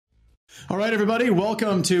All right, everybody,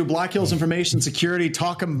 welcome to Black Hills Information Security,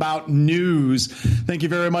 talking about news. Thank you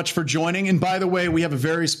very much for joining. And by the way, we have a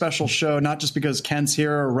very special show, not just because Kent's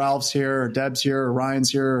here or Ralph's here or Deb's here or Ryan's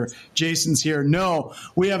here or Jason's here. No,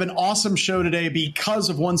 we have an awesome show today because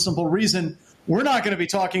of one simple reason. We're not going to be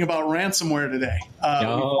talking about ransomware today. We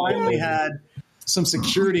finally had some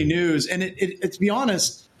security news. And it to be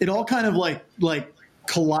honest, it all kind of like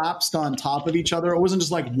collapsed on top of each other. It wasn't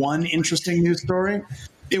just like one interesting news story.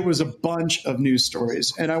 It was a bunch of news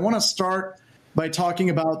stories. And I want to start by talking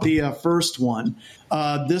about the first one.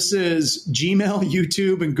 This is Gmail,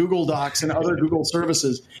 YouTube, and Google Docs and other Google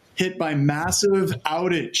services hit by massive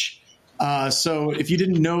outage. So if you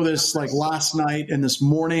didn't know this, like last night and this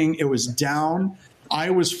morning, it was down.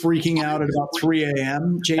 I was freaking out at about 3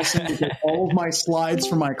 a.m. Jason, because all of my slides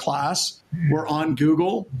for my class were on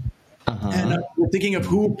Google. And we're thinking of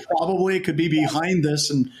who probably could be behind this,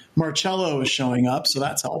 and Marcello is showing up, so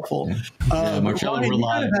that's helpful. Marcello, we're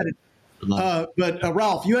live. But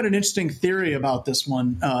Ralph, you had an interesting theory about this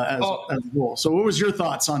one as well. So what was your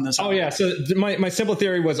thoughts on this? Oh, yeah. So my simple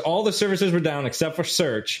theory was all the services were down except for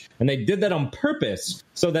search, and they did that on purpose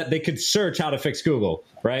so that they could search how to fix Google,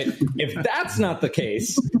 right? If that's not the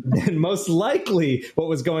case, then most likely what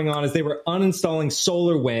was going on is they were uninstalling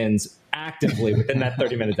SolarWinds actively within that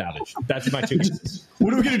 30-minute outage. That's my two guesses.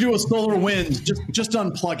 What are we going to do with SolarWinds? Just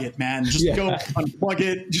unplug it, man. Go unplug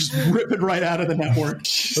it. Just rip it right out of the network.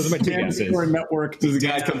 Those are my two guesses. Network. So the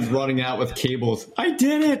guy comes running out with cables. I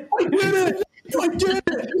did it.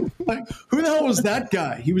 Like, who the hell was that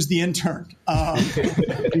guy? He was the intern.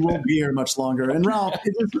 He won't be here much longer. And Ralph,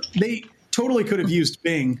 they totally could have used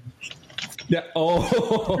Bing. Yeah.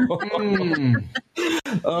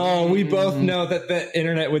 We both know that the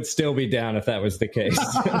internet would still be down if that was the case.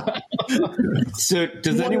 So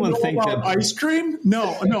does anyone think that ice cream?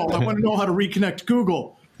 No. I want to know how to reconnect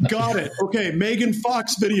Google. Got it. Okay. Megan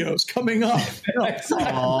Fox videos coming up.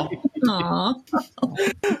 Aww.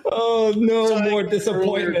 Oh, no more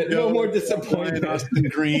disappointment. No more disappointment. Austin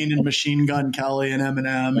Green and Machine Gun Kelly and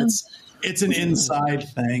Eminem. It's an inside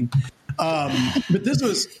thing. But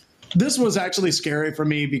this was actually scary for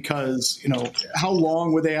me because, how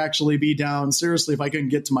long would they actually be down? Seriously, if I couldn't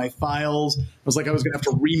get to my files, I was going to have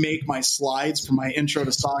to remake my slides for my intro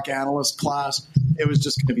to SOC analyst class. It was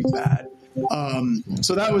just going to be bad.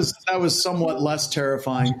 So that was somewhat less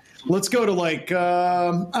terrifying. Let's go to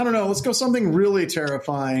let's go something really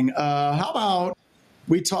terrifying. How about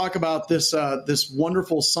we talk about this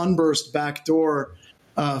wonderful Sunburst backdoor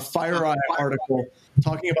FireEye article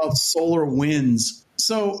talking about SolarWinds.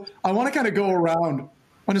 So I want to kind of go around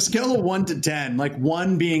on a scale of 1 to 10, like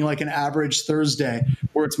 1 being like an average Thursday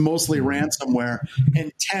where it's mostly ransomware,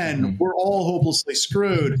 and 10, we're all hopelessly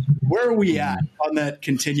screwed. Where are we at on that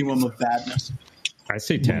continuum of badness? I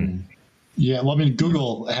say 10. Yeah, well,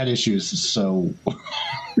 Google had issues, so.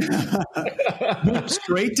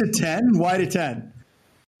 Straight to 10? Why to 10?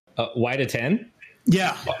 Why to 10?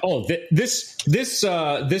 Yeah. Oh, this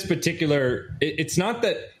particular, it's not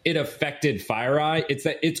that it affected FireEye. It's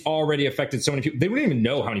that it's already affected so many people. They wouldn't even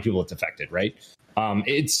know how many people it's affected, right?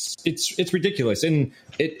 It's ridiculous. And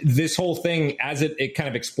this whole thing, as it kind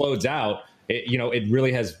of explodes out, it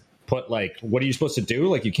really has put what are you supposed to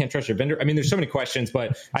do? You can't trust your vendor. I mean, there's so many questions,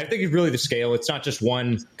 but I think it's really the scale. It's not just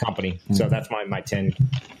one company. So that's my 10.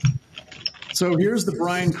 So here's the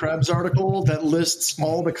Brian Krebs article that lists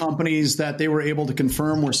all the companies that they were able to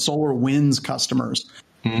confirm were SolarWinds customers.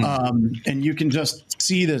 And you can just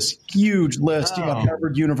see this huge list. You've got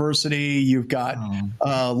Harvard University, you've got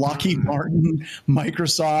Lockheed Martin,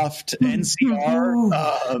 Microsoft,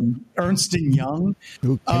 NCR, Ernst & Young.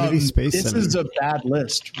 Kennedy Space This Center. is a bad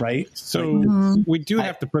list, right? So we do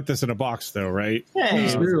have to put this in a box, though, right?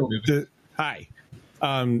 Please do. Hi.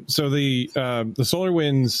 So the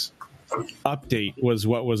SolarWinds update was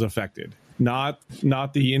what was affected, not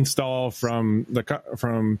the install from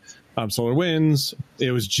SolarWinds.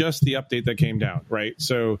 It was just the update that came down, right?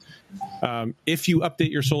 So if you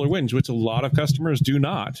update your SolarWinds, which a lot of customers do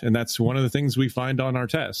not, and that's one of the things we find on our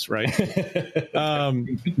tests, right?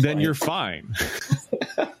 Then you're fine.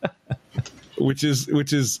 which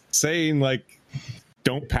is saying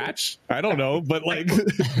don't patch. I don't know, but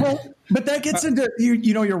but that gets into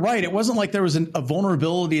you're right. It wasn't like there was a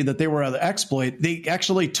vulnerability that they were able to exploit. They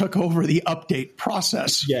actually took over the update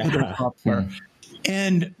process for their software.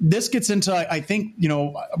 And this gets into, I think,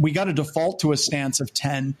 we got to default to a stance of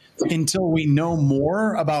 10 until we know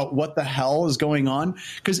more about what the hell is going on,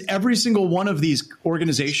 because every single one of these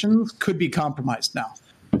organizations could be compromised now.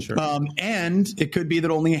 Sure. And it could be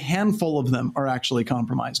that only a handful of them are actually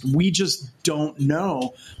compromised. We just don't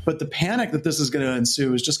know. But the panic that this is going to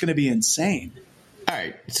ensue is just going to be insane. All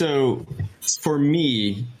right. So for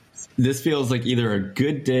me, this feels like either a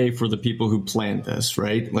good day for the people who planned this,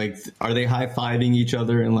 right? Like, are they high-fiving each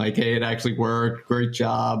other and like, hey, it actually worked, great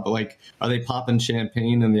job? Like, are they popping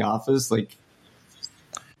champagne in the office? Like,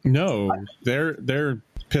 no, they're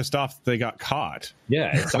pissed off that they got caught.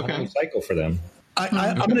 Yeah, it's a whole cycle for them.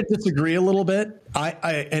 I'm going to disagree a little bit.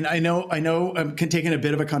 I know I'm taking a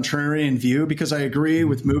bit of a contrarian view because I agree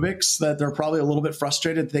with Mubix that they're probably a little bit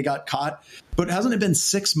frustrated that they got caught. But hasn't it been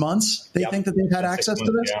 6 months they think that they've had access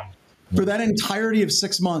to this? Yeah. For that entirety of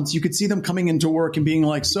 6 months, you could see them coming into work and being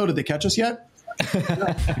like, so did they catch us yet? They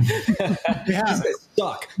have. They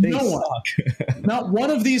suck. They suck. Not one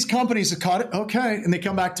of these companies have caught it. Okay. And they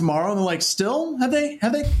come back tomorrow and they're like, still? Have they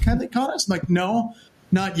caught us? I'm like, no.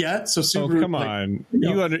 Not yet. So Subaru, come on.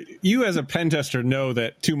 You as a pen tester know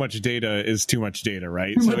that too much data is too much data,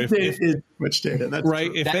 right? Too much data. That's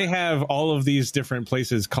right. True. If they have all of these different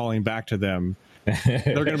places calling back to them,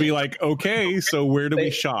 they're going to be like, okay, so where do we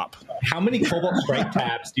shop? How many Cobalt Strike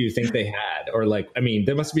tabs do you think they had? Or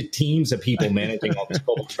there must be teams of people managing all these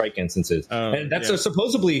Cobalt Strike instances. And that's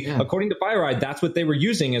supposedly, according to FireEye, that's what they were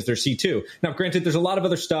using as their C2. Now, granted, there's a lot of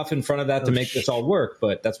other stuff in front of that to make this all work,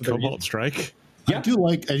 but that's what they're using. Cobalt Strike? Yeah. I do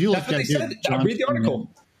like the idea. Read the article.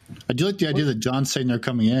 I do like the idea that John's saying they're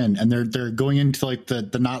coming in and they're going into like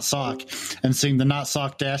the not sock and seeing the not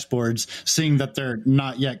sock dashboards, seeing that they're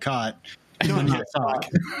not yet caught. Not sock.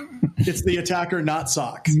 It's the attacker, not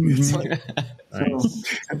sock. It's like,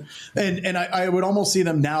 and I would almost see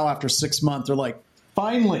them now after 6 months. They're like,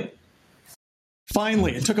 finally,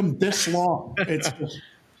 it took them this long.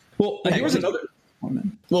 Here's another.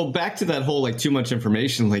 Well, back to that whole too much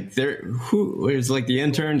information. Like who's like the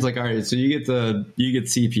interns? Like, all right, so you get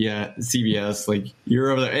CBS. Like you're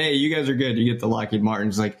over there. Hey, you guys are good. You get the Lockheed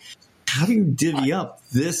Martins. Like, how do you divvy up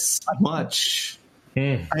this much?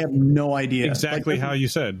 I have no idea. Exactly how you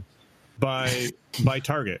said, by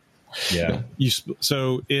target. Yeah.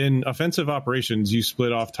 So in offensive operations, you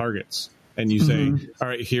split off targets and you say, all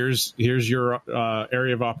right, here's your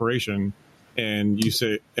area of operation, and you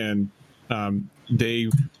say they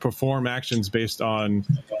perform actions based on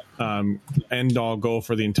end all goal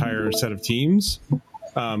for the entire set of teams,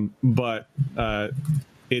 but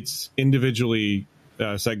it's individually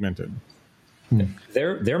segmented.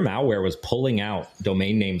 Their malware was pulling out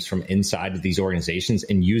domain names from inside of these organizations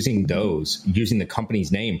and using the company's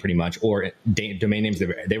name pretty much, or domain names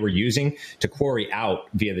that they were using to query out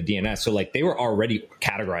via the DNS. So they were already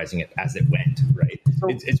categorizing it as it went, right?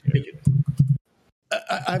 It's ridiculous.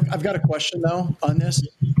 I've got a question though on this.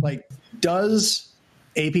 Does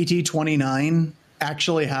APT 29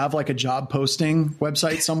 actually have a job posting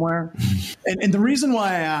website somewhere? And the reason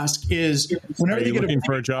why I ask is whenever you get looking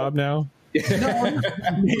for a job now. No,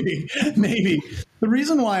 maybe. The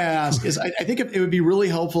reason why I ask is I think it would be really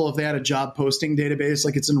helpful if they had a job posting database,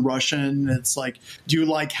 it's in Russian. It's do you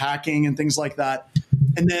like hacking and things like that?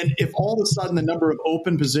 And then if all of a sudden the number of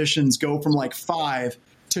open positions go from 5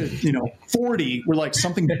 to 40, where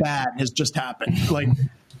something bad has just happened.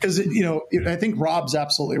 Because I think Rob's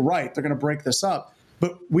absolutely right. They're going to break this up,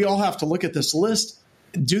 but we all have to look at this list.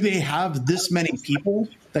 Do they have this many people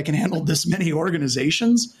that can handle this many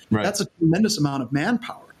organizations? Right. That's a tremendous amount of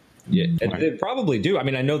manpower. Yeah, they probably do. I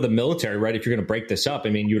mean, I know the military, right? If you're going to break this up,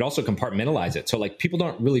 you would also compartmentalize it. So people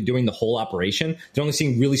aren't really doing the whole operation. They're only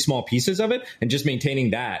seeing really small pieces of it and just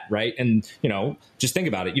maintaining that, right? And, just think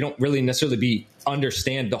about it. You don't really necessarily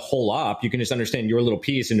understand the whole op. You can just understand your little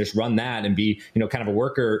piece and just run that and be, kind of a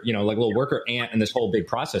worker, like a little worker ant in this whole big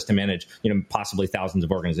process to manage, possibly thousands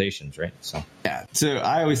of organizations, right? So, yeah. So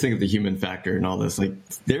I always think of the human factor and all this.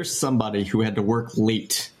 There's somebody who had to work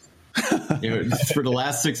late. For the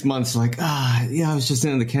last 6 months, I was just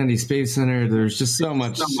in the Kennedy Space Center. There's just so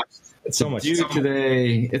much to do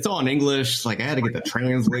today. It's all in English. I had to get the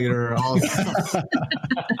translator. All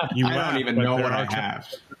I don't even know what I have.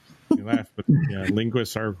 You laugh, but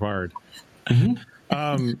linguists are required.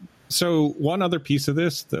 So one other piece of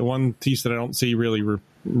this, the one piece that I don't see really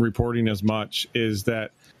reporting as much, is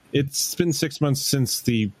that it's been 6 months since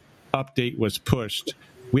the update was pushed.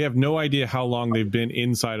 We have no idea how long they've been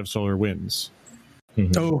inside of SolarWinds.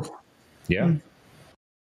 Mm-hmm. Oh, yeah.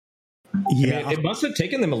 Yeah, it must have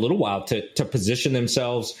taken them a little while to position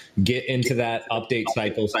themselves, get into that update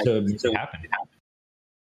cycles to happen.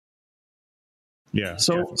 Yeah.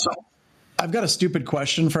 So I've got a stupid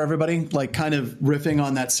question for everybody, kind of riffing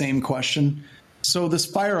on that same question. So this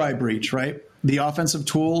FireEye breach, right? The offensive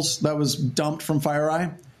tools that was dumped from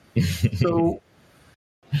FireEye. So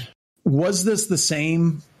Was this the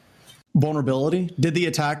same vulnerability? Did the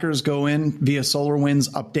attackers go in via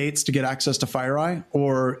SolarWinds updates to get access to FireEye,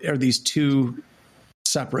 or are these two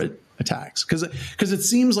separate attacks? Because it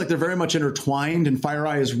seems like they're very much intertwined, and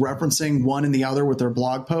FireEye is referencing one and the other with their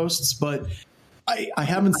blog posts, but I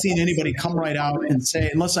haven't seen anybody come right out and say,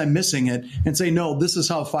 unless I'm missing it, and say, no, this is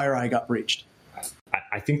how FireEye got breached.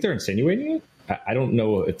 I think they're insinuating it. I don't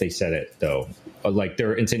know if they said it, though. Like,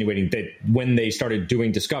 they're insinuating that when they started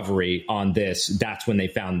doing discovery on this, that's when they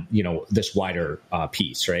found, this wider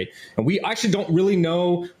piece, right? And we actually don't really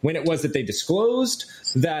know when it was that they disclosed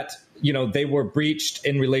that, they were breached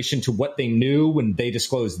in relation to what they knew when they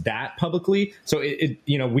disclosed that publicly. So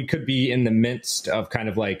we could be in the midst of kind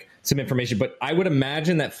of like some information, but I would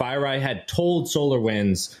imagine that FireEye had told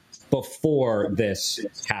SolarWinds before this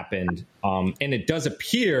happened. And it does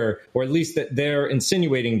appear, or at least that they're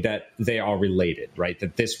insinuating that they are related, right?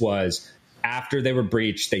 That this was after they were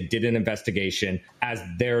breached, they did an investigation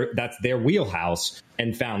that's their wheelhouse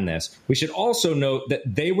and found this. We should also note that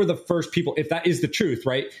they were the first people, if that is the truth,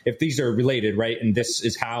 right? If these are related, right? And this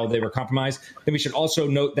is how they were compromised, then we should also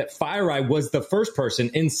note that FireEye was the first person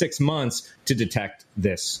in 6 months to detect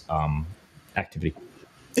this activity.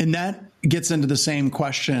 And that gets into the same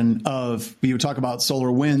question of, you talk about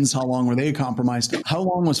SolarWinds, how long were they compromised? How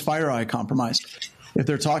long was FireEye compromised? If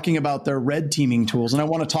they're talking about their red teaming tools, and I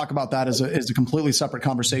want to talk about that as a completely separate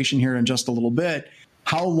conversation here in just a little bit,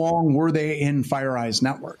 how long were they in FireEye's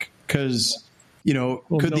network? Because,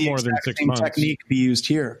 could the exact same technique be used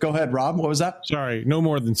here? Go ahead, Rob. What was that? Sorry, no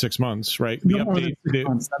more than 6 months, right? No more than 6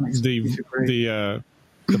 months. That makes the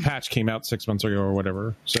patch came out 6 months ago or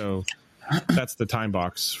whatever. So that's the time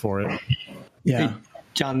box for it. Yeah. Hey,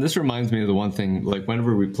 John, this reminds me of the one thing, like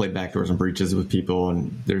whenever we play backdoors and breaches with people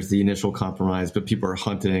and there's the initial compromise, but people are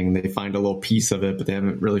hunting, they find a little piece of it, but they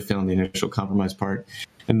haven't really found the initial compromise part.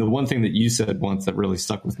 And the one thing that you said once that really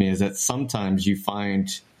stuck with me is that sometimes you find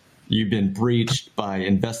you've been breached by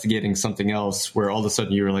investigating something else where all of a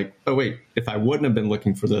sudden you were like, oh, wait, if I wouldn't have been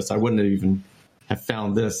looking for this, I wouldn't have even have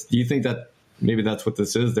found this. Do you think that maybe that's what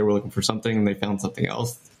this is? They were looking for something and they found something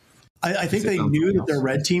else? I think they knew that their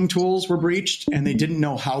red team tools were breached and they didn't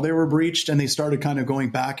know how they were breached, and they started kind of going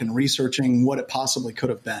back and researching what it possibly could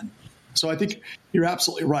have been. So I think you're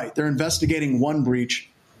absolutely right. They're investigating one breach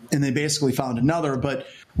and they basically found another, but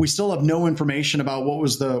we still have no information about what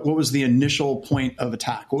was the initial point of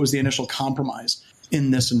attack. What was the initial compromise in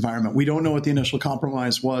this environment? We don't know what the initial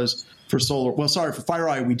compromise was for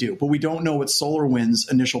FireEye we do, but we don't know what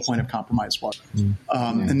SolarWinds' initial point of compromise was.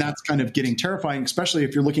 And that's kind of getting terrifying, especially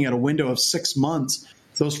if you're looking at a window of 6 months.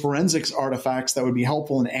 Those forensics artifacts that would be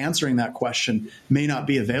helpful in answering that question may not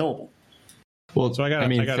be available. Well, so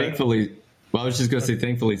thankfully, I was just going to say,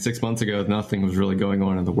 thankfully, 6 months ago, nothing was really going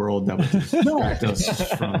on in the world that would distract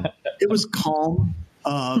us from. It was calm.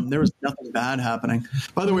 There was nothing bad happening.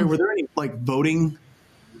 By the way, were there any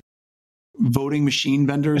voting machine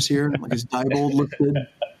vendors here? Like, is Diebold listed?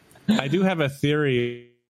 I do have a theory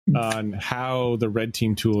on how the red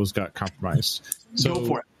team tools got compromised. So go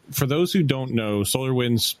for it. For those who don't know,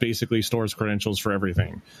 SolarWinds basically stores credentials for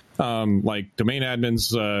everything, like domain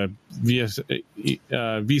admins,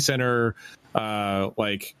 vCenter,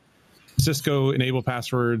 like Cisco enable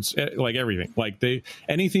passwords, like everything. Like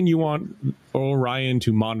anything you want Orion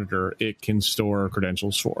to monitor, it can store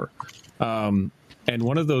credentials for. And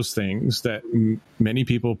one of those things that many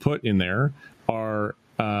people put in there are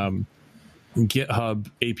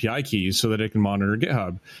GitHub API keys so that it can monitor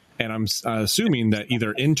GitHub. And I'm assuming that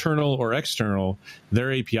either internal or external,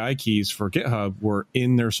 their API keys for GitHub were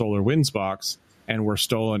in their SolarWinds box and were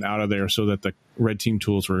stolen out of there so that the red team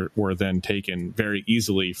tools were then taken very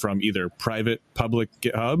easily from either public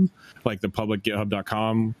GitHub, like the public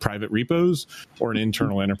github.com private repos, or an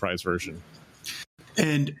internal enterprise version.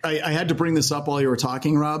 And I had to bring this up while you were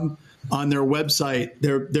talking, Rob. On their website,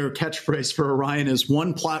 their catchphrase for Orion is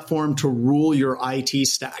one platform to rule your IT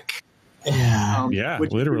stack. Yeah,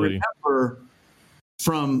 which literally. Remember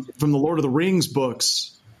from the Lord of the Rings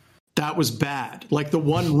books, that was bad. Like the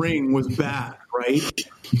One Ring was bad, right?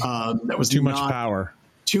 That was too much power.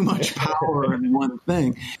 Too much power in one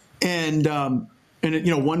thing, and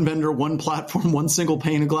one vendor, one platform, one single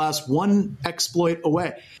pane of glass, one exploit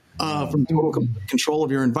away from total control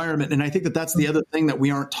of your environment. And I think that's the other thing that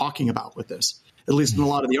we aren't talking about with this. At least in a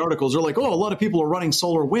lot of the articles, they're like, "Oh, a lot of people are running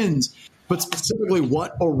SolarWinds." But specifically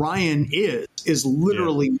what Orion is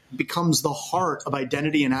literally becomes the heart of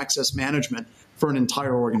identity and access management for an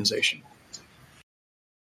entire organization.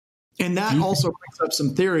 And that also brings up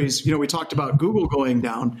some theories. We talked about Google going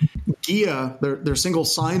down. GIA, their single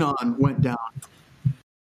sign-on went down.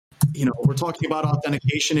 we're talking about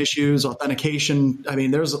authentication issues, authentication. I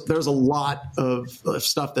mean, there's a lot of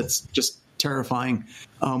stuff that's just terrifying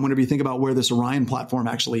whenever you think about where this Orion platform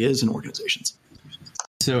actually is in organizations.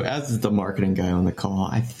 So as the marketing guy on the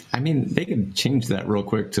call, I mean, they can change that real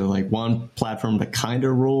quick to like one platform to kind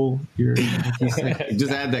of rule your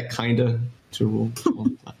just add that kind of to rule.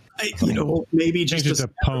 Maybe Change just it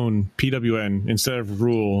to Pwn, PWN instead of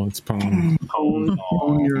rule. It's Pwn.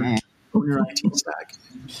 Own your IT stack.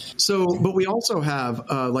 So, but we also have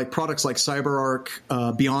like products like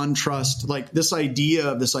CyberArk, Beyond Trust, like this idea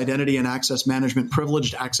of this identity and access management,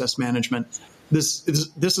 privileged access management. This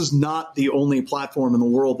is not the only platform in the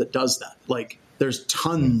world that does that. Like there's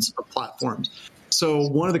tons of platforms. So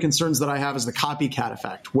one of the concerns that I have is the copycat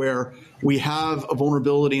effect, where we have a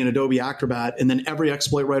vulnerability in Adobe Acrobat, and then every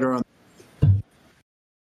exploit writer on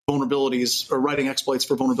vulnerabilities or writing exploits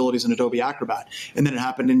for vulnerabilities in Adobe Acrobat. And then it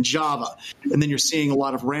happened in Java. And then you're seeing a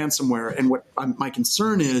lot of ransomware. And what my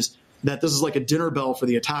concern is that this is like a dinner bell for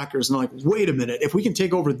the attackers. And they're like, wait a minute, if we can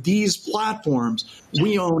take over these platforms,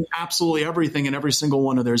 we own absolutely everything in every single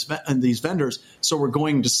one of these vendors. So we're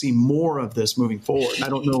going to see more of this moving forward. I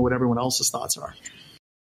don't know what everyone else's thoughts are.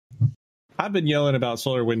 I've been yelling about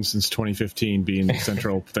SolarWinds since 2015 being the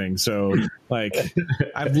central thing. So, like,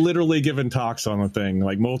 I've literally given talks on the thing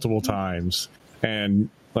like multiple times, and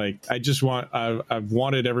like I've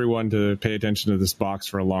wanted everyone to pay attention to this box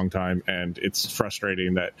for a long time, and it's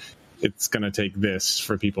frustrating that it's going to take this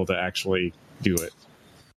for people to actually do it.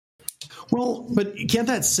 Well, but can't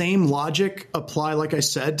that same logic apply, like I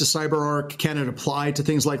said, to CyberArk? Can it apply to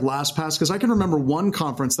things like LastPass? Because I can remember one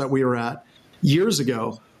conference that we were at years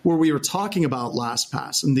ago where we were talking about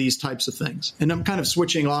LastPass and these types of things. And I'm kind of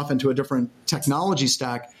switching off into a different technology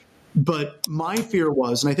stack. But my fear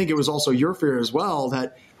was, and I think it was also your fear as well,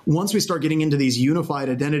 that once we start getting into these unified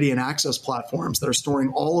identity and access platforms that are storing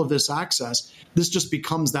all of this access, this just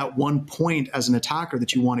becomes that one point as an attacker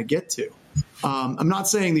that you want to get to. I'm not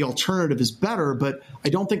saying the alternative is better, but I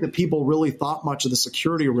don't think that people really thought much of the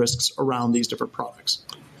security risks around these different products.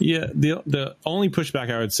 Yeah, the only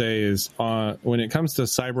pushback I would say is when it comes to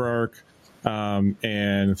CyberArk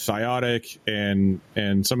and Thiotic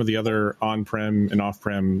and some of the other on-prem and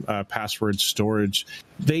off-prem password storage,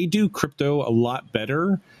 they do crypto a lot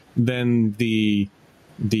better than the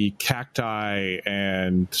Cacti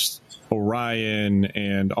and Orion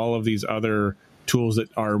and all of these other tools that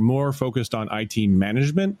are more focused on IT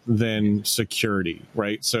management than security,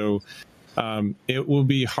 right? So it will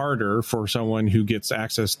be harder for someone who gets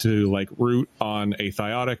access to like root on a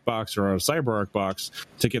Thiotic box or a CyberArk box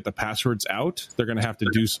to get the passwords out. They're going to have to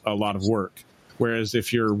do a lot of work. Whereas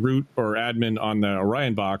if you're root or admin on the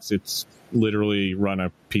Orion box, it's literally run a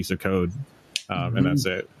piece of code and that's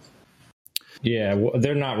it. Yeah, well,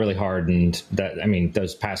 they're not really hardened.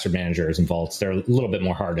 Those password managers and vaults, they're a little bit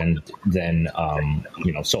more hardened than,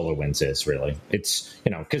 SolarWinds is really. It's,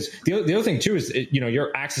 because the other thing too is,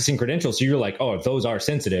 you're accessing credentials. So you're like, oh, those are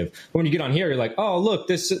sensitive. But when you get on here, you're like, oh, look,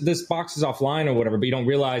 this box is offline or whatever. But you don't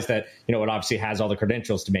realize that, it obviously has all the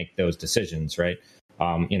credentials to make those decisions, right?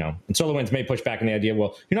 And SolarWinds may push back on the idea,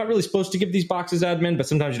 well, you're not really supposed to give these boxes admin, but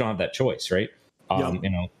sometimes you don't have that choice, right?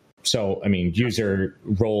 So, user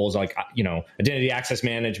roles like, identity access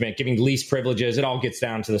management, giving least privileges, it all gets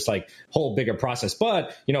down to this like whole bigger process.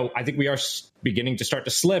 But, I think we are beginning to start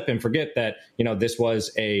to slip and forget that, this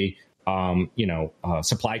was a,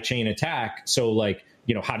 supply chain attack. So like,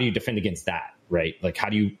 how do you defend against that? Right? Like, how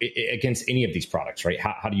do you, against any of these products, right?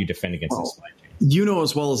 How do you defend against the supply chain? You know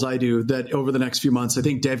as well as I do that over the next few months, I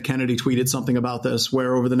think Dev Kennedy tweeted something about this,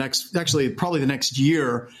 where over the next, probably the next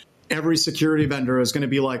year, every security vendor is going to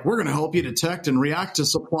be like, we're going to help you detect and react to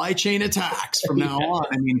supply chain attacks from now on.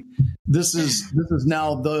 I mean, this is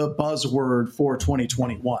now the buzzword for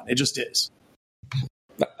 2021. It just is.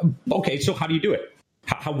 Okay, so how do you do it?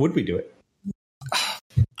 How would we do it?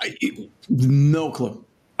 No clue.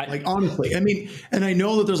 Like, honestly, and I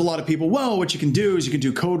know that there's a lot of people, well, what you can do is you can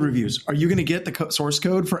do code reviews. Are you going to get the source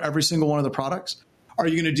code for every single one of the products? Are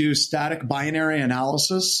you going to do static binary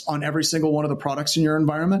analysis on every single one of the products in your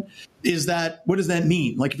environment? What does that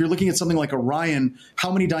mean? Like, if you're looking at something like Orion,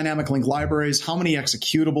 how many dynamic link libraries, how many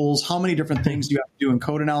executables, how many different things do you have to do in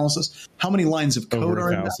code analysis? How many lines of code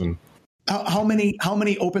are in that? How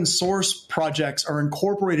many open source projects are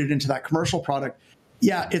incorporated into that commercial product?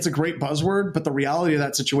 Yeah, it's a great buzzword, but the reality of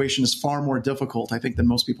that situation is far more difficult, I think, than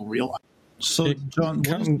most people realize. So, John,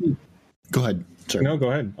 go ahead. Sorry. No, go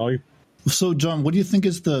ahead. So, John, what do you think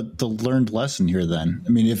is the learned lesson here then? I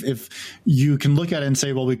mean, if you can look at it and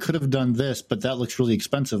say, well, we could have done this, but that looks really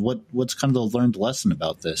expensive. What's kind of the learned lesson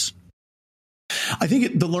about this? I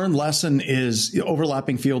think the learned lesson is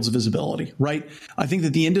overlapping fields of visibility, right? I think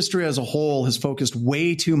that the industry as a whole has focused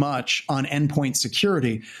way too much on endpoint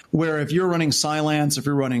security, where if you're running Cylance, if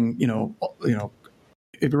you're running, if you're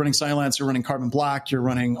running Cylance, you're running Carbon Black, you're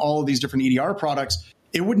running all of these different EDR products,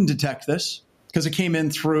 it wouldn't detect this because it came in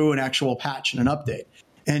through an actual patch and an update.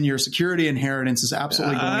 And your security inheritance is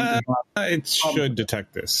absolutely going to... It should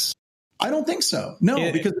detect this. I don't think so.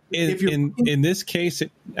 No, because if you're in this case,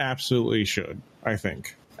 it absolutely should. I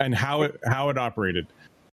think, and how it operated.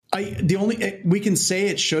 We can say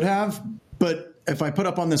it should have, but if I put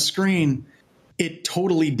up on the screen, it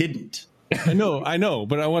totally didn't. I know,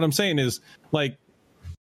 but what I'm saying is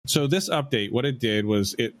so this update, what it did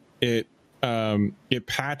was it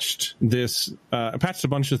patched this, patched a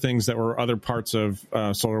bunch of things that were other parts of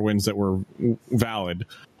SolarWinds that were valid,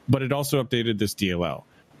 but it also updated this DLL.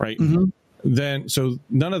 Right. Mm-hmm. Then, so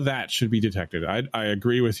none of that should be detected. I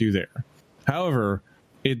agree with you there. However,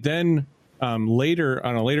 it then later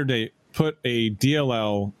on a later date put a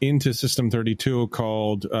DLL into System32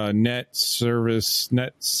 called net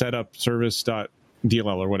setup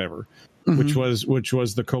service.dll or whatever, mm-hmm. which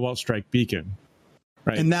was the Cobalt Strike beacon.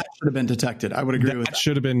 Right. And that should have been detected. I would agree with that. That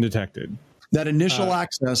should have been detected. That initial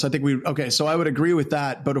access, I think so I would agree with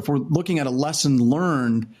that. But if we're looking at a lesson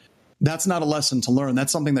learned, that's not a lesson to learn.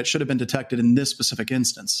 That's something that should have been detected in this specific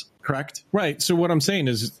instance, correct? Right. So what I'm saying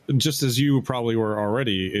is, just as you probably were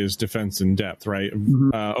already, is defense in depth, right? Mm-hmm.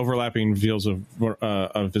 Overlapping fields of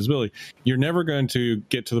visibility. You're never going to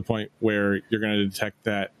get to the point where you're going to detect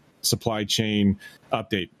that supply chain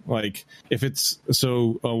update. Like if it's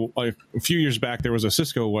like a few years back, there was a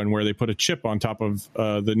Cisco one where they put a chip on top of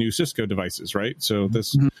the new Cisco devices, right? So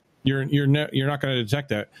this mm-hmm. you're not going to detect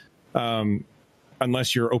that.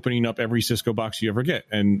 Unless you're opening up every Cisco box you ever get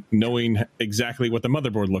and knowing exactly what the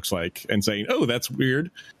motherboard looks like and saying, oh, that's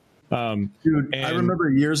weird. Dude, I remember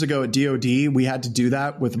years ago at DOD, we had to do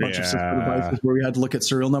that with a bunch of Cisco devices where we had to look at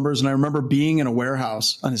serial numbers. And I remember being in a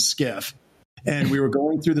warehouse on a skiff and we were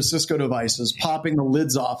going through the Cisco devices, popping the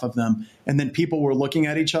lids off of them. And then people were looking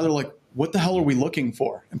at each other like, what the hell are we looking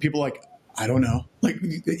for? And people like, I don't know. Like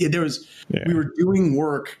we were doing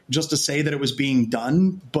work just to say that it was being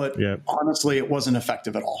done, but honestly, it wasn't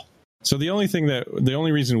effective at all. So the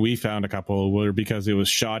only reason we found a couple were because it was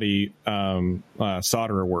shoddy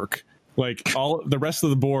solderer work. Like all the rest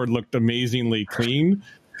of the board looked amazingly clean.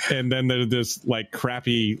 And then there's this like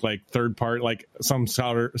crappy, like third part, like some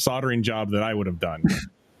soldering job that I would have done.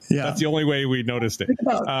 Yeah, that's the only way we noticed it. Think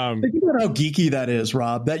about how geeky that is,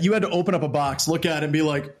 Rob, that you had to open up a box, look at it and be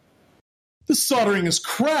like, this soldering is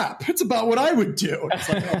crap. It's about what I would do. It's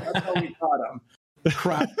like, oh, that's how we caught him.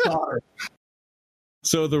 Crap solder.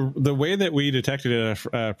 So the way that we detected it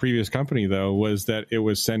at a previous company, though, was that it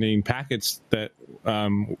was sending packets that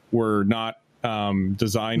were not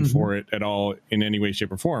designed mm-hmm. for it at all in any way,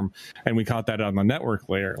 shape, or form. And we caught that on the network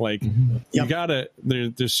layer. Like mm-hmm. you gotta,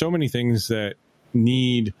 there's so many things that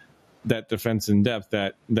need that defense in depth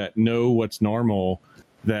that know what's normal,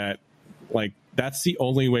 that like, that's the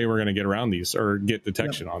only way we're going to get around these or get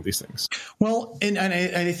detection on these things. Well, and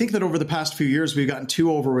I think that over the past few years, we've gotten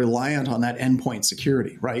too over reliant on that endpoint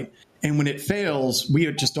security, right? And when it fails, we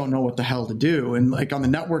just don't know what the hell to do. And like on the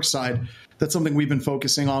network side, that's something we've been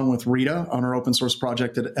focusing on with Rita on our open source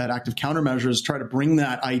project at Active Countermeasures, try to bring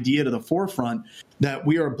that idea to the forefront that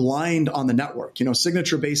we are blind on the network.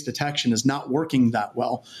 Signature-based detection is not working that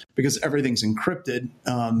well because everything's encrypted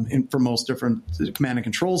for most different command and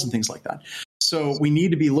controls and things like that. So we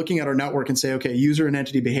need to be looking at our network and say, okay, user and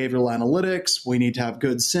entity behavioral analytics. We need to have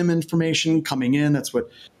good SIM information coming in. That's what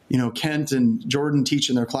Kent and Jordan teach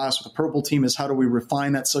in their class with the Purple team, is how do we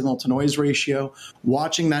refine that signal to noise ratio,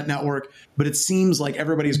 watching that network. But it seems like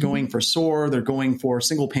everybody's going for SOAR. They're going for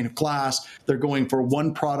single pane of glass. They're going for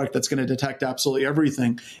one product that's going to detect absolutely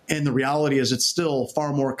everything. And the reality is it's still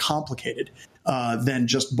far more complicated than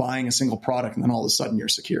just buying a single product and then all of a sudden you're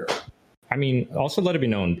secure. I mean, also let it be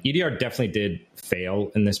known, EDR definitely did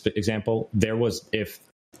fail in this example. If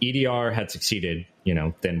EDR had succeeded,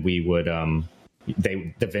 then we would,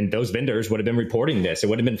 those vendors would have been reporting this. It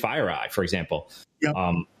would have been FireEye, for example. Yep.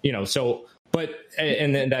 And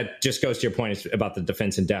then that just goes to your point about the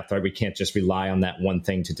defense in depth, right? We can't just rely on that one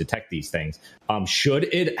thing to detect these things. Should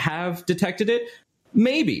it have detected it?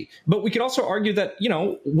 Maybe, but we could also argue that,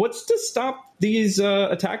 what's to stop these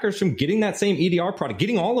attackers from getting that same EDR product,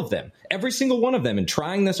 getting all of them, every single one of them, and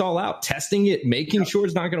trying this all out, testing it, making sure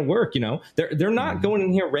it's not going to work. They're not going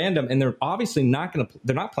in here random, and they're obviously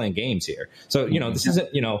they're not playing games here. So, this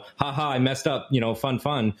isn't, haha, I messed up,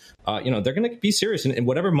 fun. They're going to be serious, and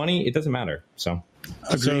whatever money, it doesn't matter. So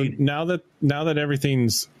now that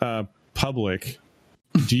everything's public,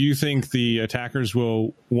 do you think the attackers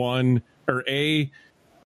will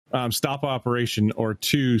stop operation, or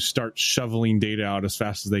 2, start shoveling data out as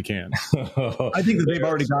fast as they can? I think that they've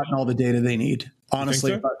already gotten all the data they need.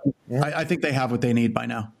 Honestly, so? I think they have what they need by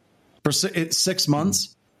now. For 6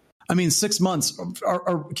 months. I mean, 6 months.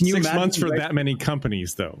 Can you 6 imagine? months for that many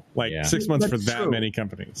companies, though? 6 months for that many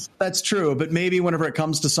companies. That's true. But maybe whenever it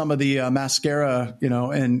comes to some of the mascara,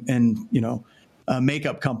 and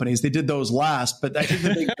makeup companies, they did those last. But I think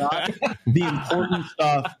that they got the important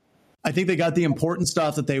stuff. I think they got the important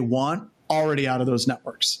stuff that they want already out of those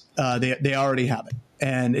networks. They already have it,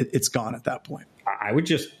 and it's gone at that point. I would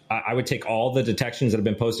take all the detections that have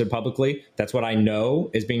been posted publicly. That's what I know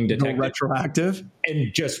is being detected. No retroactive.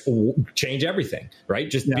 And just change everything, right?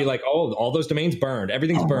 Just be like, oh, all those domains burned.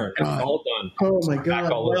 Everything's burned. It's all done. Oh my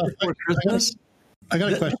God. I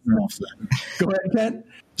got a question, Ralph. Then. Go ahead, Ken.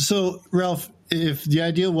 So, Ralph, if the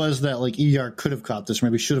idea was that like EDR could have caught this, or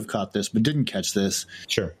maybe should have caught this, but didn't catch this,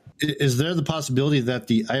 sure. Is there the possibility that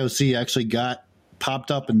the IOC actually got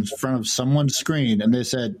popped up in front of someone's screen and they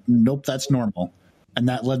said, nope, that's normal? And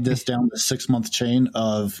that led this down the 6-month chain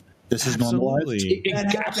of this is normalized?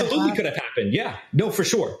 It absolutely could have happened. Yeah. No, for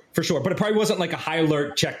sure. For sure. But it probably wasn't like a high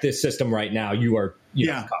alert, check this system right now. You are,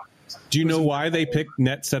 know, Do you know why they picked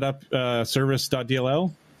net setup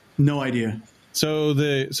service.dll? No idea. So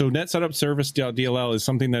net setup service.dll is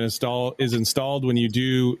something that is installed when you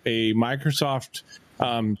do a Microsoft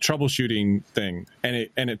troubleshooting thing, and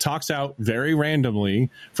it talks out very randomly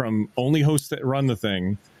from only hosts that run the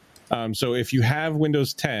thing. So if you have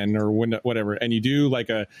Windows 10 or whatever, and you do like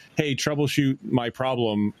hey, troubleshoot my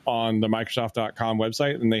problem on the Microsoft.com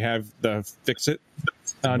website, and they have the fix-it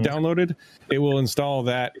downloaded, it will install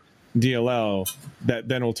that DLL that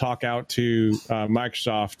then will talk out to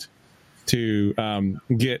Microsoft to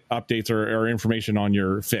get updates or information on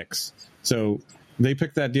your fix. So they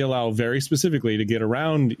picked that DLL very specifically to get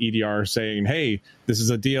around EDR saying, hey, this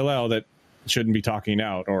is a DLL that shouldn't be talking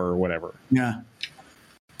out or whatever. Yeah.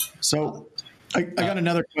 So I got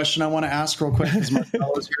another question I want to ask real quick because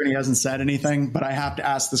Marcello's here and he hasn't said anything, but I have to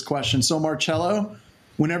ask this question. So Marcello,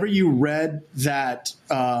 whenever you read that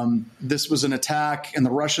this was an attack and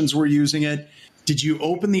the Russians were using it, did you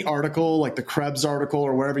open the article, like the Krebs article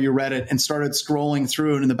or wherever you read it, and started scrolling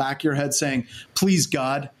through and in the back of your head saying, please,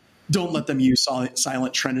 God, don't let them use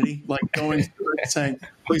Silent Trinity, like going through it saying,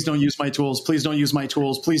 please don't use my tools. Please don't use my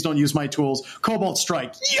tools. Please don't use my tools. Cobalt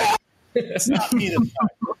Strike. Yeah. It's not me this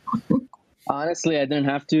time. Honestly, I didn't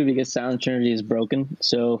have to because Silent Trinity is broken.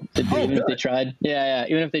 So even if they tried,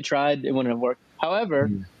 even if they tried, it wouldn't have worked. However,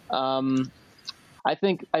 I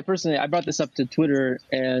think I brought this up to Twitter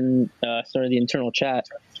and started the internal chat.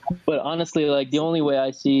 But honestly, like the only way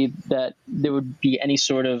I see that there would be any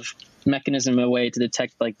sort of mechanism, a way to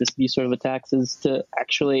detect like these sort of attacks is to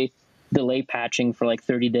actually delay patching for like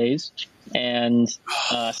 30 days and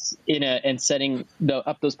setting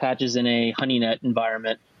up those patches in a honeynet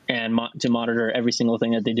environment and to monitor every single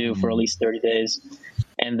thing that they do for at least 30 days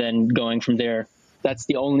and then going from there. That's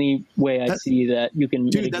the only way I see that you can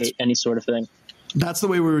mitigate any sort of thing. That's the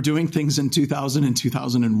way we were doing things in 2000 and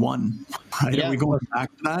 2001, right? Yeah. Are we going back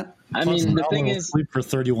to that? I mean, the thing is, sleep for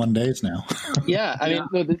 31 days now. Yeah, I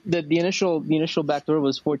mean, the initial backdoor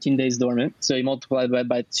was 14 days dormant. So you multiply that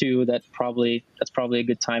by 2. That's probably a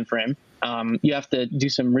good time frame. You have to do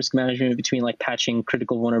some risk management between like patching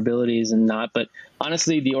critical vulnerabilities and not. But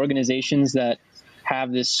honestly, the organizations that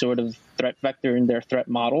have this sort of threat vector in their threat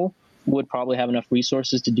model would probably have enough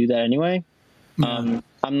resources to do that anyway. I'm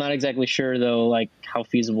not exactly sure though, like how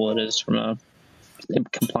feasible it is from a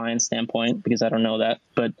compliance standpoint, because I don't know that.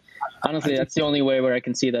 But honestly, that's the only way where I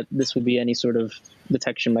can see that this would be any sort of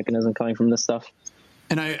detection mechanism coming from this stuff.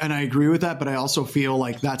 And I agree with that, but I also feel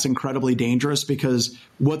like that's incredibly dangerous because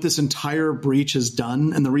what this entire breach has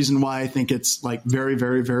done, and the reason why I think it's like very,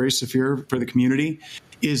 very, very severe for the community,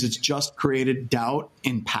 is it's just created doubt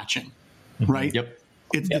in patching, right? Yep.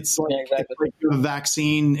 It's like you have a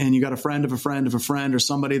vaccine and you got a friend of a friend of a friend or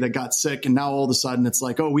somebody that got sick, and now all of a sudden it's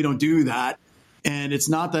like, oh, we don't do that. And it's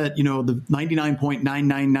not that, the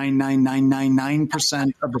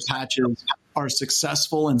 99.9999999% of the patches are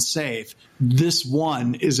successful and safe. This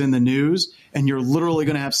one is in the news, and you're literally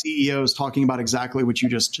going to have CEOs talking about exactly what you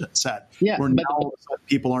just said. Yeah, where now all of a sudden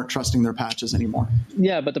people aren't trusting their patches anymore.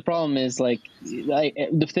 Yeah, but the problem is the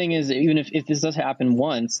thing is, even if this does happen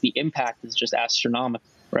once, the impact is just astronomical,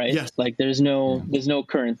 right? Yes. Like there's no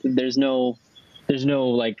current, there's no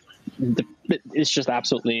like, it's just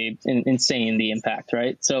absolutely insane, the impact,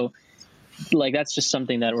 right? So like that's just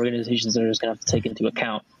something that organizations are just going to have to take into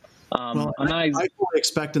account. Well, I fully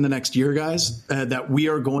expect in the next year, guys, that we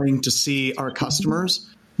are going to see our customers,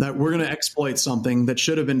 that we're going to exploit something that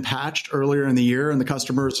should have been patched earlier in the year. And the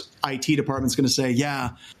customer's IT department's going to say,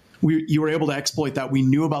 yeah, you were able to exploit that. We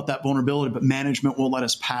knew about that vulnerability, but management won't let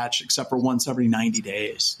us patch except for once every 90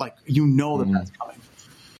 days. Like, that's coming.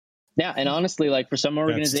 Yeah, and honestly, like for some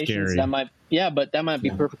organizations, that might be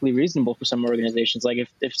perfectly reasonable for some organizations. Like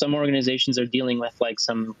if some organizations are dealing with like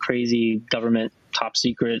some crazy government top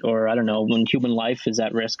secret, or I don't know, when human life is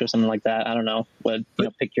at risk or something like that, I don't know, but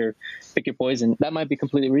pick your poison. That might be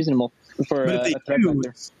completely reasonable for a threat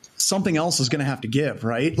vector. Something else is going to have to give,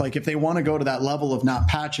 right? Like if they want to go to that level of not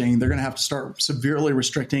patching, they're going to have to start severely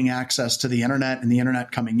restricting access to the internet and the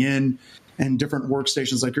internet coming in. And different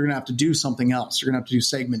workstations, like you're going to have to do something else. You're going to have to do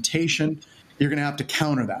segmentation. You're going to have to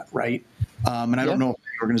counter that, right? And I don't know if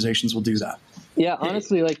organizations will do that. Yeah,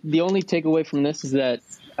 honestly, like the only takeaway from this is that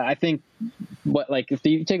I think if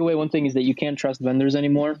you take away one thing is that you can't trust vendors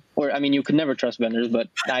anymore. Or I mean, you could never trust vendors, but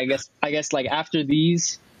I guess like after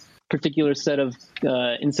these particular set of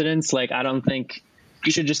incidents, like I don't think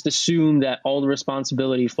you should just assume that all the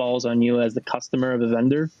responsibility falls on you as the customer of a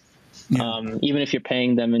vendor. Yeah. Even if you're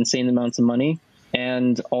paying them insane amounts of money,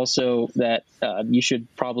 and also that you should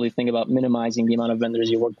probably think about minimizing the amount of vendors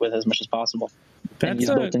you work with as much as possible. And use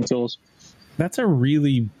built-in tools. That's a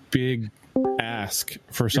really big ask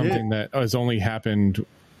for something that has only happened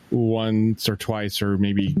once or twice, or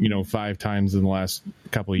maybe 5 times in the last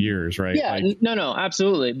couple of years, right? Yeah, no,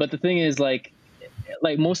 absolutely. But the thing is, like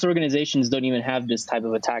most organizations don't even have this type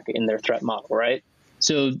of attack in their threat model, right?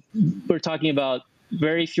 So we're talking about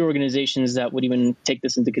very few organizations that would even take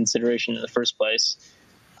this into consideration in the first place.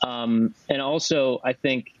 And also, I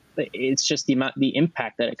think it's just the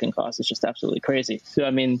impact that it can cause is just absolutely crazy. So,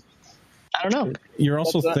 I mean, I don't know. You're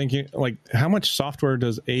also thinking, like, how much software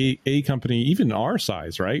does a company, even our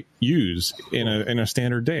size, right, use in a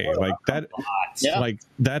standard day? Like that, like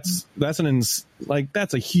that's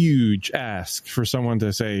a huge ask for someone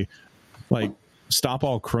to say, like, stop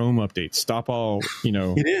all Chrome updates, stop all,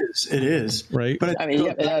 It is. Right. But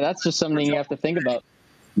that's just something you have to think about.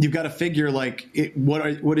 You've got to figure, like,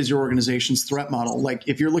 what is your organization's threat model? Like,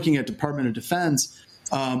 if you're looking at Department of Defense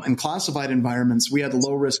and classified environments, we had the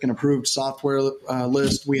low risk and approved software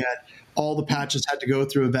list. We had all the patches had to go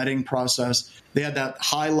through a vetting process. They had that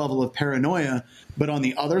high level of paranoia. But on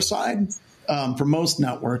the other side, for most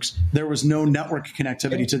networks, there was no network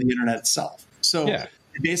connectivity to the internet itself. So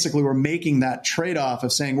basically, we're making that trade-off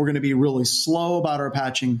of saying we're going to be really slow about our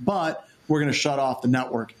patching, but we're going to shut off the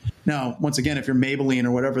network. Now, once again, if you're Maybelline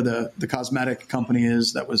or whatever the cosmetic company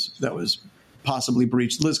is that was possibly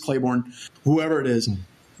breached, Liz Claiborne, whoever it is,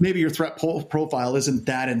 maybe your threat profile isn't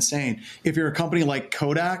that insane. If you're a company like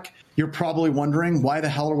Kodak, you're probably wondering, why the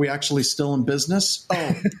hell are we actually still in business?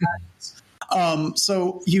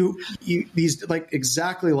 So these, like,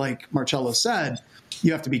 exactly like Marcello said,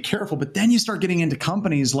 you have to be careful. But then you start getting into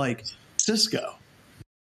companies like Cisco.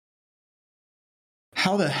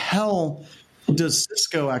 How the hell does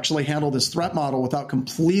Cisco actually handle this threat model without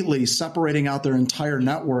completely separating out their entire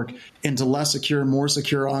network into less secure, more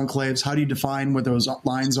secure enclaves? How do you define what those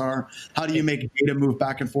lines are? How do you make data move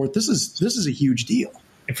back and forth? This is a huge deal.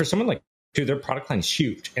 And for someone like, dude, their product line is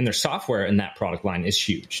huge, and their software in that product line is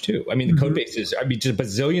huge too. I mean, the code base is, just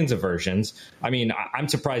bazillions of versions. I mean, I'm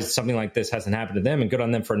surprised something like this hasn't happened to them, and good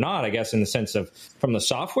on them for not, I guess, in the sense of from the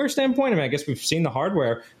software standpoint. I mean, I guess we've seen the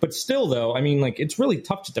hardware, but still, though, I mean, like, it's really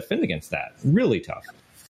tough to defend against that. Really tough.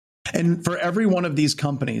 And for every one of these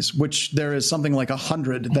companies, which there is something like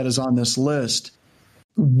 100 that is on this list,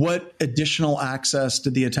 what additional access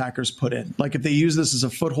did the attackers put in? Like, if they use this as a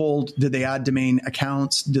foothold, did they add domain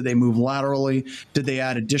accounts? Did they move laterally? Did they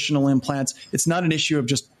add additional implants? It's not an issue of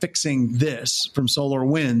just fixing this from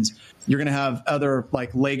SolarWinds. You're going to have other,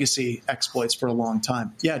 like, legacy exploits for a long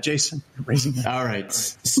time. Yeah, Jason, you're raising that. All right.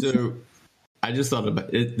 So I just thought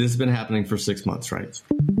about it. This has been happening for 6 months, right?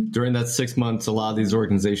 During that 6 months, a lot of these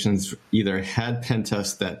organizations either had pen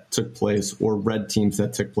tests that took place or red teams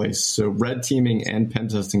that took place. So red teaming and pen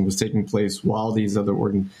testing was taking place while these other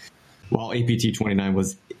while APT 29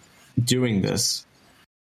 was doing this.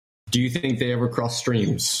 Do you think they ever crossed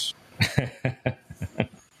streams?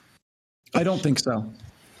 I don't think so.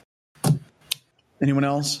 Anyone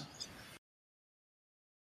else?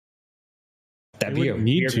 That'd be a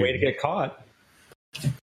weird way to get caught.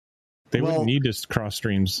 They wouldn't need to cross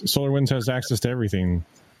streams. SolarWinds has access to everything.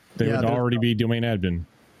 They would already be domain admin.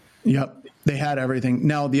 Yep. They had everything.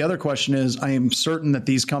 Now, the other question is, I am certain that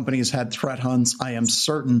these companies had threat hunts. I am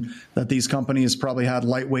certain that these companies probably had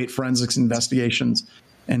lightweight forensics investigations.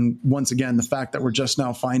 And once again, the fact that we're just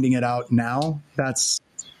now finding it out now, that's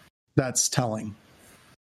that's telling.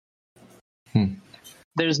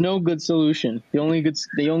 There's no good solution. The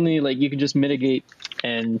only like you can just mitigate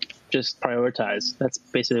and just prioritize. That's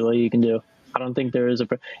basically what you can do. I don't think there is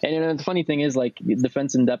and the funny thing is, like, the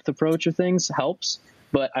defense in depth approach of things helps,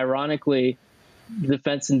 but ironically, the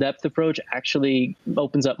defense in depth approach actually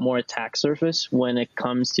opens up more attack surface when it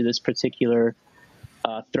comes to this particular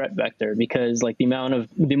threat vector, because like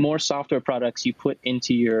the more software products you put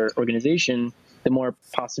into your organization, the more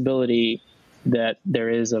possibility that there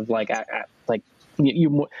is of the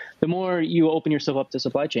more you open yourself up to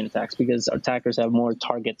supply chain attacks, because attackers have more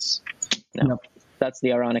targets. Yep. That's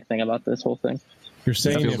the ironic thing about this whole thing. You're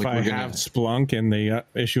saying if I have Splunk and they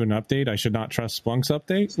issue an update, I should not trust Splunk's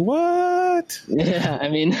update? What? Yeah, I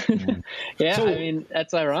mean,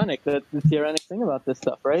 that's ironic. That's the ironic thing about this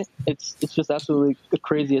stuff, right? It's just absolutely a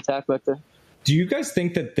crazy attack vector. Do you guys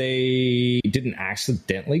think that they didn't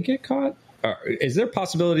accidentally get caught? Or is there a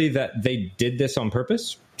possibility that they did this on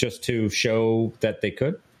purpose just to show that they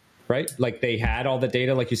could, right? Like they had all the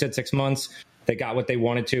data, like you said, 6 months. They got what they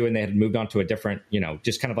wanted to, and they had moved on to a different,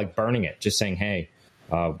 just kind of like burning it, just saying, hey,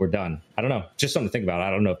 we're done. I don't know. Just something to think about.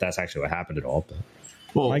 I don't know if that's actually what happened at all. But.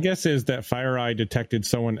 Well, my guess is that FireEye detected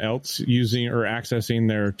someone else using or accessing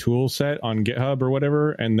their tool set on GitHub or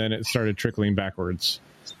whatever, and then it started trickling backwards.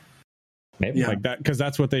 Maybe like that, because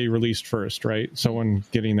that's what they released first, right? Someone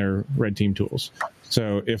getting their red team tools.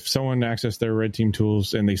 So if someone accessed their red team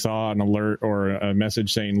tools and they saw an alert or a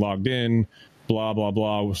message saying logged in, blah, blah,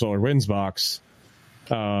 blah, with SolarWinds box,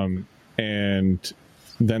 and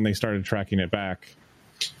then they started tracking it back,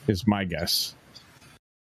 is my guess.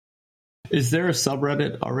 Is there a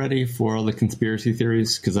subreddit already for all the conspiracy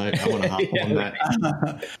theories? Because I want to hop on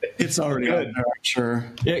that. It's already out there, I'm sure.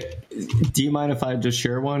 Yeah. Do you mind if I just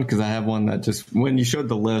share one? Because I have one that just, when you showed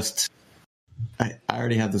the list, I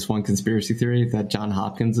already have this one conspiracy theory that John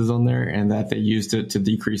Hopkins is on there and that they used it to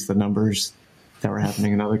decrease the numbers that were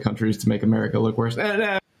happening in other countries to make America look worse.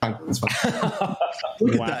 It's fine.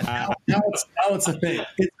 Look at that. Now it's a thing.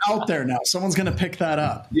 It's out there now. Someone's going to pick that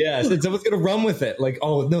up. Yes, and someone's going to run with it. Like,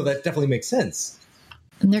 oh, no, that definitely makes sense.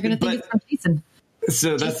 And they're going to think it's from Jason.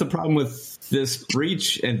 So that's the problem with this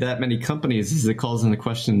breach and that many companies, is it calls into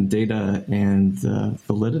question data and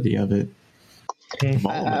validity of it.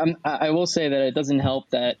 I will say that it doesn't help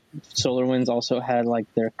that SolarWinds also had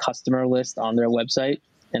like their customer list on their website.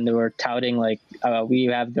 And they were touting like, we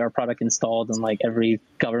have our product installed in like every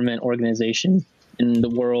government organization in the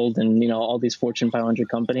world, and all these Fortune 500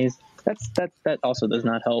 companies. That also does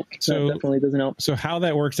not help. So that definitely doesn't help. So how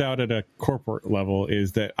that works out at a corporate level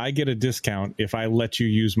is that I get a discount if I let you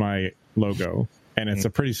use my logo, and it's a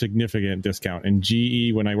pretty significant discount. And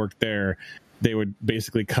GE, when I worked there, they would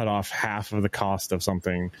basically cut off half of the cost of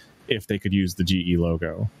something if they could use the GE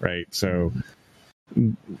logo, right? So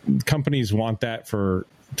companies want that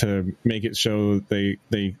to make it show they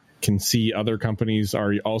can see other companies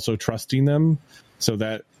are also trusting them, so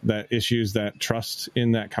that issues that trust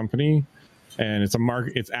in that company, and it's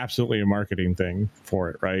absolutely a marketing thing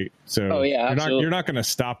for it, right? So you're not going to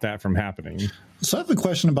stop that from happening. So I have a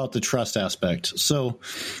question about the trust aspect. So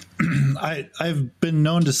I've been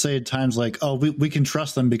known to say at times like, oh, we can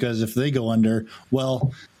trust them because if they go under,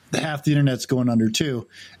 well, half the internet's going under too.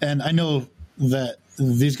 And I know that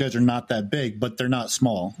these guys are not that big, but they're not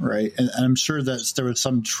small, right? And I'm sure that there was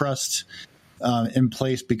some trust in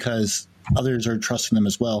place because others are trusting them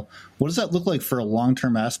as well. What does that look like for a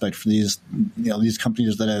long-term aspect for these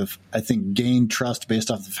companies that have, I think, gained trust based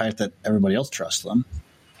off the fact that everybody else trusts them?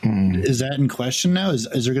 Is that in question now?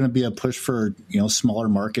 Is there going to be a push for smaller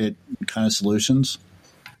market kind of solutions?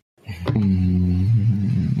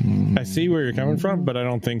 I see where you're coming from, but I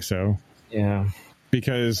don't think so. Yeah,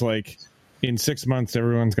 because like in 6 months,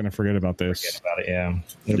 everyone's going to forget about this. Forget about it, yeah.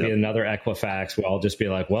 It'll be another Equifax. We'll all just be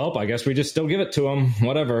like, well, I guess we just still give it to them.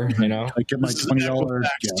 Whatever, I get my $20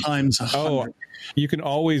 times 100. You can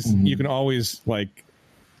always like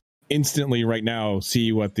instantly right now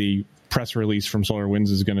see what the press release from SolarWinds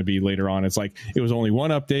is going to be later on. It's like, it was only one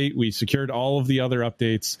update. We secured all of the other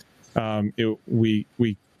updates. We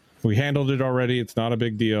handled it already. It's not a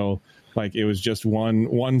big deal. Like, it was just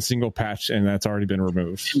one single patch, and that's already been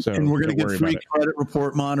removed. So, and we're going to get free credit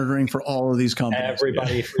report monitoring for all of these companies.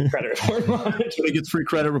 Everybody free credit report monitoring. Everybody gets free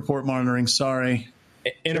credit report monitoring. Sorry.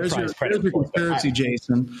 Enterprise credit report. Conspiracy,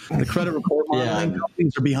 Jason. The credit report monitoring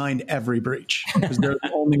companies are behind every breach because they're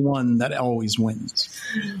the only one that always wins.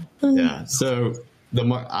 Yeah. So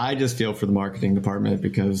I just feel for the marketing department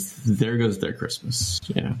because there goes their Christmas.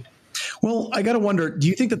 Yeah. Well, I got to wonder, do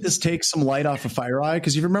you think that this takes some light off of FireEye?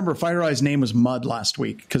 Because you remember FireEye's name was Mud last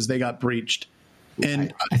week because they got breached.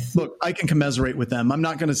 And look, I can commiserate with them. I'm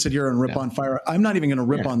not going to sit here and rip on FireEye. I'm not even going to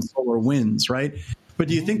rip on SolarWinds, right? But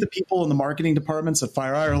do you think the people in the marketing departments at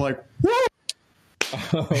FireEye are like, whoa?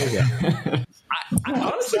 Oh, yeah.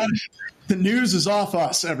 Honestly, the news is off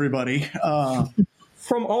us, everybody.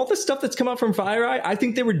 From all the stuff that's come out from FireEye, I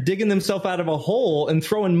think they were digging themselves out of a hole and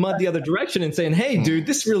throwing mud the other direction and saying, hey, dude,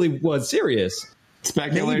 this really was serious.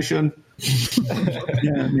 Speculation.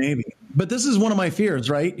 Yeah, maybe. But this is one of my fears,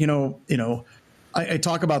 right? I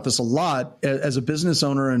talk about this a lot as a business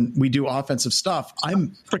owner, and we do offensive stuff.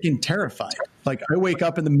 I'm freaking terrified. Like, I wake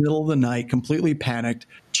up in the middle of the night, completely panicked,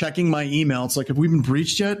 checking my email. It's like, have we been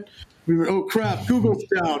breached yet? Oh crap! Google's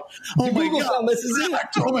down. Oh my god! This is it.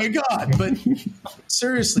 Oh my god! But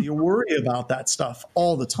seriously, you worry about that stuff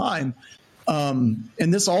all the time, and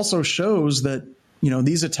this also shows that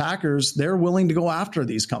these attackers, they're willing to go after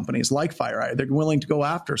these companies like FireEye. They're willing to go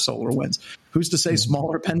after SolarWinds. Who's to say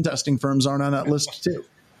smaller pen testing firms aren't on that list too?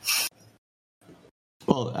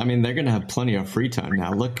 Well, I mean, they're going to have plenty of free time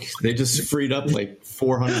now. Look, they just freed up like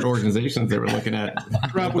 400 organizations they were looking at.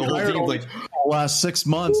 Crap, we hired the last 6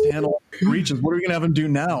 months to handle breaches. What are we going to have them do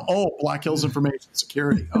now? Oh, Black Hills Information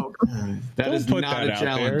Security. Oh, that is not a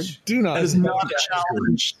challenge. That is not a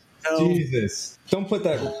challenge. No. Jesus. Don't put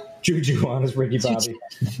that juju on us, Ricky Bobby.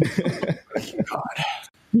 God.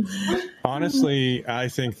 Honestly, I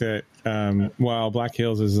think that while Black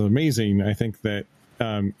Hills is amazing, I think that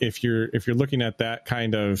if you're looking at that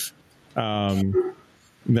kind of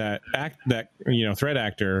threat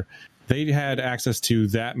actor, they had access to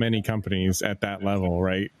that many companies at that level,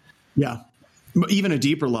 right? Yeah, even a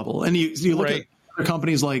deeper level. And you look at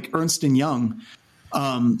companies like Ernst & Young.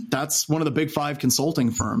 That's one of the big 5 consulting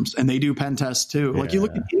firms, and they do pen tests too. Like, you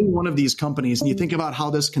look at any one of these companies and you think about how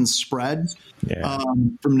this can spread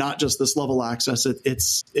from not just this level access.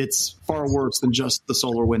 It's far worse than just the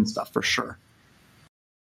SolarWinds stuff, for sure.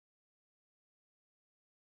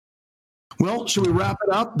 Well, should we wrap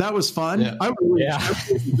it up? That was fun. Yeah. I really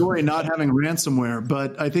enjoy not having ransomware,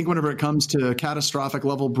 but I think whenever it comes to catastrophic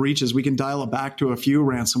level breaches, we can dial it back to a few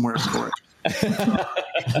ransomware scores.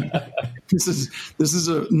 This is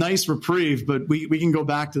a nice reprieve, but we can go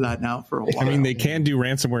back to that now for a while. I mean, they can do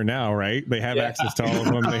ransomware now, right? They have access to all of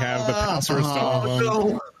them. They have the passwords to all of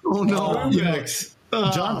them. Oh no!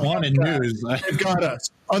 John wanted news. They've got to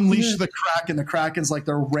unleash the Kraken. The Kraken's like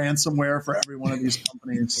the ransomware for every one of these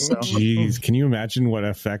companies. So. Jeez, can you imagine what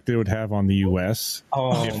effect it would have on the U.S.?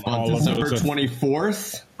 On December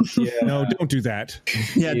 24th? Yeah. No, don't do that.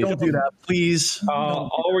 Yeah, don't do that, please.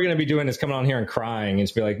 All we're going to be doing is coming on here and crying and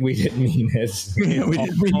just be like, we didn't mean this. Yeah, we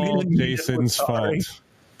didn't Jason's fault.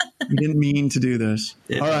 We didn't mean to do this.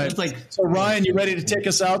 Yeah, all right. So, Ryan, you ready to take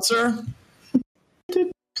us out, sir?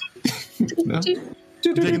 No?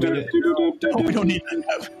 We don't need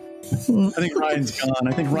that. I think Ryan's gone.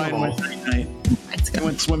 I think Ryan went night. He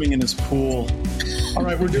went swimming in his pool. All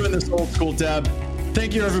right, we're doing this old school, Deb.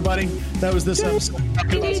 Thank you, everybody. That was this episode.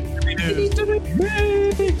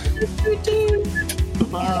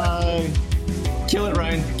 Bye. Kill it,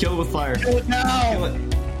 Ryan. Kill it with fire. Kill it now. Kill it.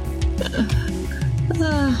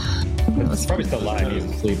 It's probably still live. He's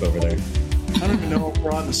asleep over there. I don't even know if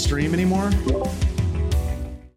we're on the stream anymore.